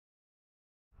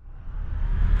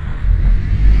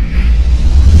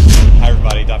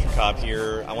Dr. Cobb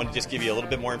here. I want to just give you a little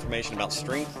bit more information about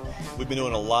strength. We've been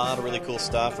doing a lot of really cool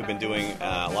stuff. We've been doing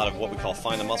a lot of what we call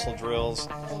find the muscle drills,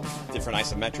 different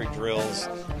isometric drills.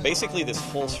 Basically, this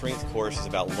whole strength course is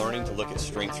about learning to look at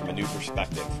strength from a new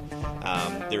perspective.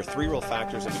 There are three real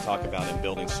factors that we talk about in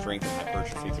building strength and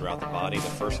hypertrophy throughout the body. The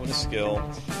first one is skill,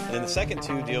 and then the second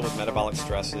two deal with metabolic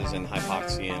stresses and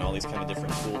hypoxia and all these kind of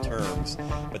different cool terms.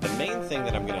 But the main thing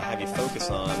that I'm going to have you focus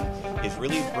on is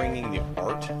really bringing the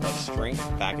art of strength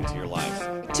back into your life.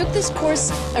 I took this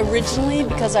course originally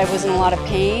because I was in a lot of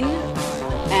pain,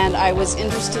 and I was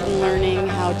interested in learning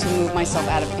how to move myself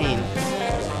out of pain.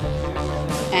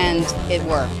 And it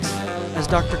worked. As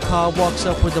Dr. Cobb walks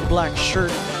up with a black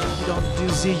shirt, you don't do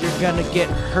Z, you're gonna get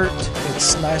hurt.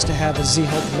 It's nice to have a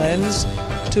Z-Hope lens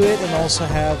to it and also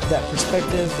have that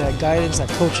perspective, that guidance, that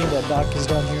coaching that Doc has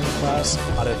done here in the class.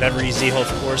 Out of every Z-Health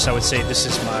course, I would say this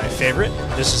is my favorite.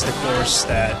 This is the course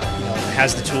that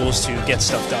has the tools to get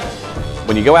stuff done.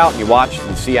 When you go out and you watch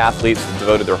and see athletes who've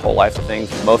devoted their whole life to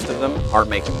things, most of them aren't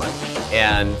making money.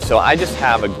 And so I just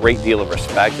have a great deal of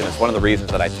respect, and it's one of the reasons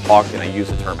that I talk and I use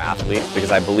the term athlete,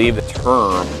 because I believe the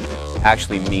term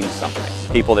actually means something.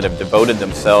 People that have devoted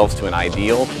themselves to an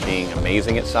ideal, to being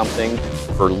amazing at something,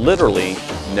 for literally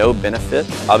no benefit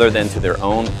other than to their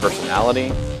own personality,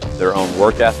 their own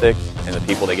work ethic, and the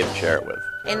people they get to share it with.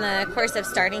 In the course of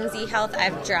starting Z-Health,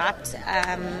 I've dropped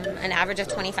an average of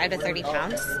 25 to 30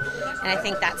 pounds, and I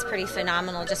think that's pretty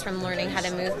phenomenal just from learning how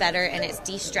to move better, and it's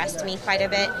de-stressed me quite a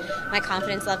bit. My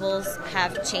confidence levels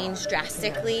have changed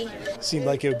drastically. It seemed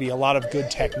like it would be a lot of good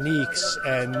techniques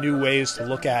and new ways to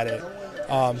look at it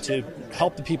to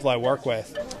help the people I work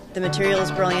with. The material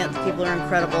is brilliant, the people are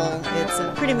incredible. It's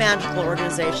a pretty magical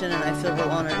organization, and I feel real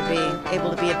honored to be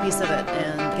able to be a piece of it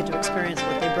and get to experience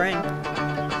what they bring.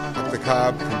 Dr.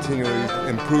 Cobb continually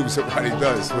improves at what he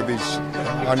does with each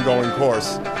ongoing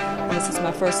course. This is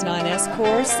my first 9S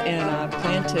course, and I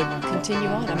plan to continue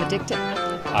on. I'm addicted.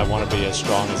 I want to be as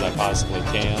strong as I possibly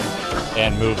can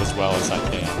and move as well as I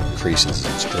can. Increases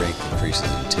in strength, increases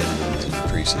in tendons,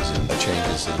 increases in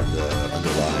changes in the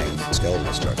underlying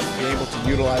skeletal structure. Be able to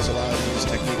utilize a lot of these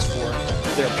techniques for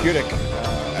therapeutic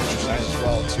exercise as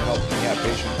well to help rehab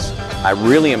patients. I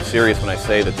really am serious when I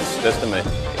say that the system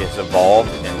is evolved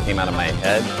and came out of my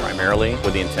head primarily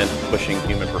with the intent of pushing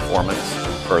human performance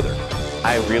further.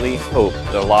 I really hope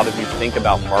that a lot of you think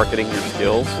about marketing your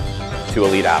skills to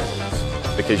elite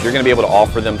athletes, because you're going to be able to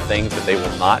offer them things that they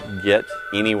will not get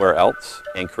anywhere else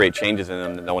and create changes in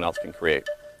them that no one else can create.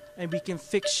 And we can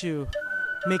fix you,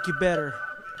 make you better,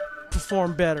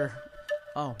 perform better.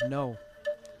 Oh no,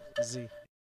 Z.